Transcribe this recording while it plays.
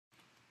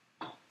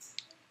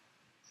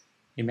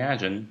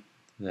Imagine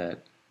that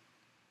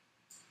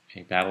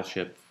a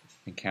battleship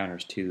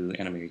encounters two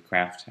enemy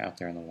craft out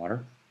there in the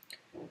water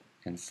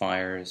and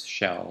fires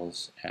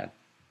shells at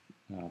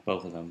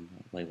both of them,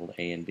 labeled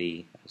A and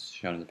B, as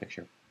shown in the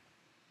picture.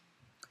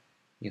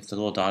 If the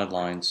little dotted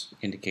lines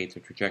indicate the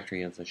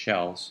trajectory of the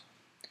shells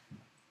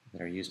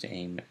that are used to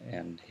aim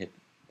and hit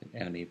the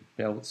enemy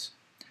boats,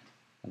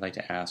 I'd like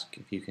to ask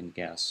if you can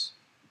guess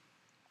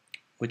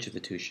which of the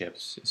two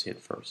ships is hit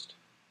first.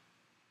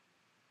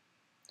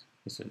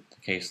 Is it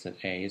the case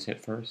that A is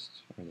hit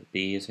first, or that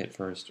B is hit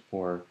first,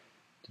 or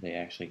do they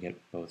actually get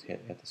both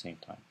hit at the same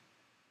time?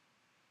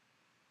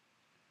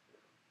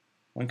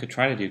 One could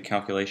try to do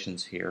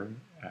calculations here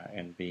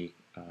and be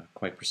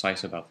quite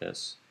precise about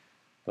this,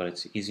 but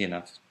it's easy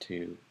enough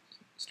to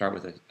start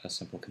with a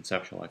simple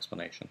conceptual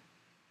explanation.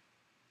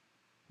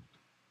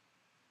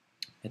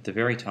 At the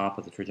very top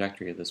of the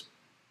trajectory of this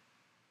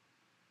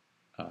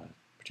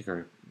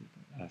particular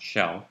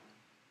shell,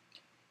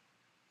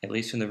 at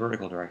least in the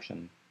vertical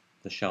direction,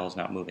 the shell is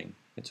not moving.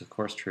 It's of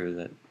course true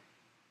that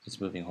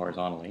it's moving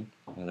horizontally.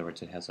 In other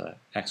words, it has an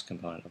x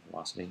component of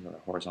velocity or a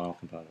horizontal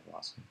component of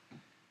velocity.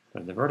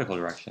 But in the vertical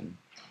direction,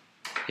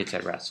 it's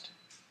at rest.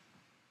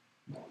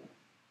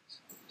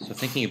 So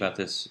thinking about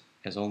this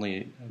as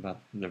only about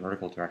the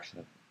vertical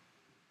direction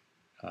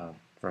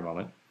for a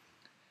moment,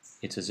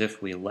 it's as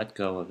if we let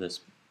go of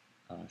this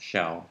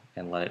shell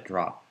and let it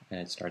drop,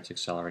 and it starts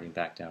accelerating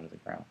back down to the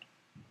ground.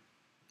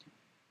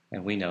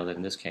 And we know that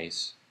in this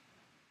case,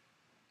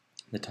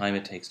 the time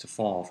it takes to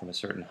fall from a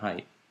certain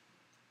height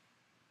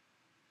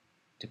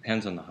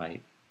depends on the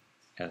height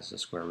as the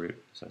square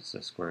root. So it's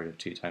the square root of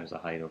 2 times the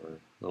height over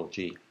little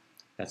g.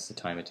 That's the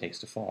time it takes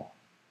to fall.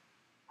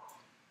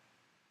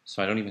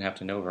 So I don't even have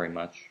to know very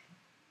much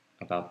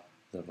about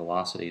the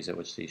velocities at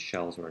which these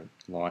shells were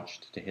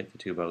launched to hit the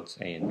two boats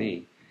A and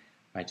B.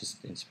 I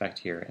just inspect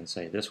here and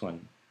say this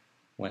one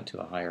went to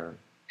a higher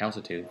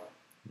altitude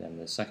than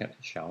the second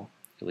shell,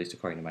 at least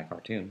according to my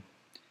cartoon.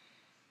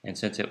 And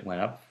since it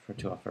went up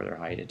to a further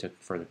height, it took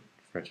for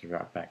it to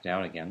drop back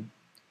down again.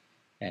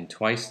 And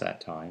twice that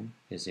time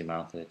is the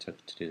amount that it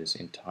took to do this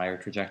entire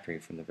trajectory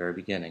from the very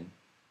beginning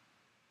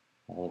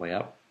all the way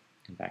up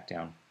and back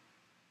down.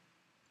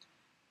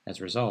 As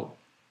a result,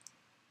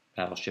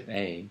 Battleship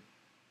A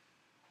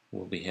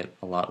will be hit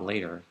a lot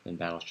later than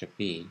Battleship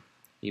B,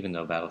 even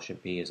though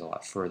Battleship B is a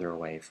lot further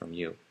away from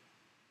you.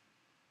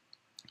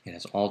 It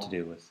has all to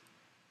do with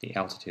the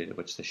altitude at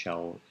which the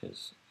shell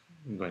is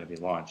going to be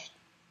launched.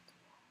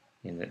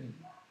 In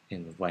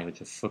the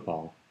language of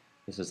football,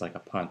 this is like a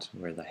punt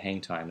where the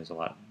hang time is a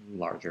lot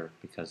larger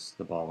because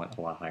the ball went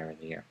a lot higher in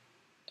the air.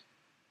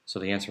 So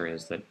the answer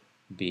is that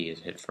B is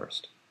hit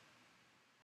first.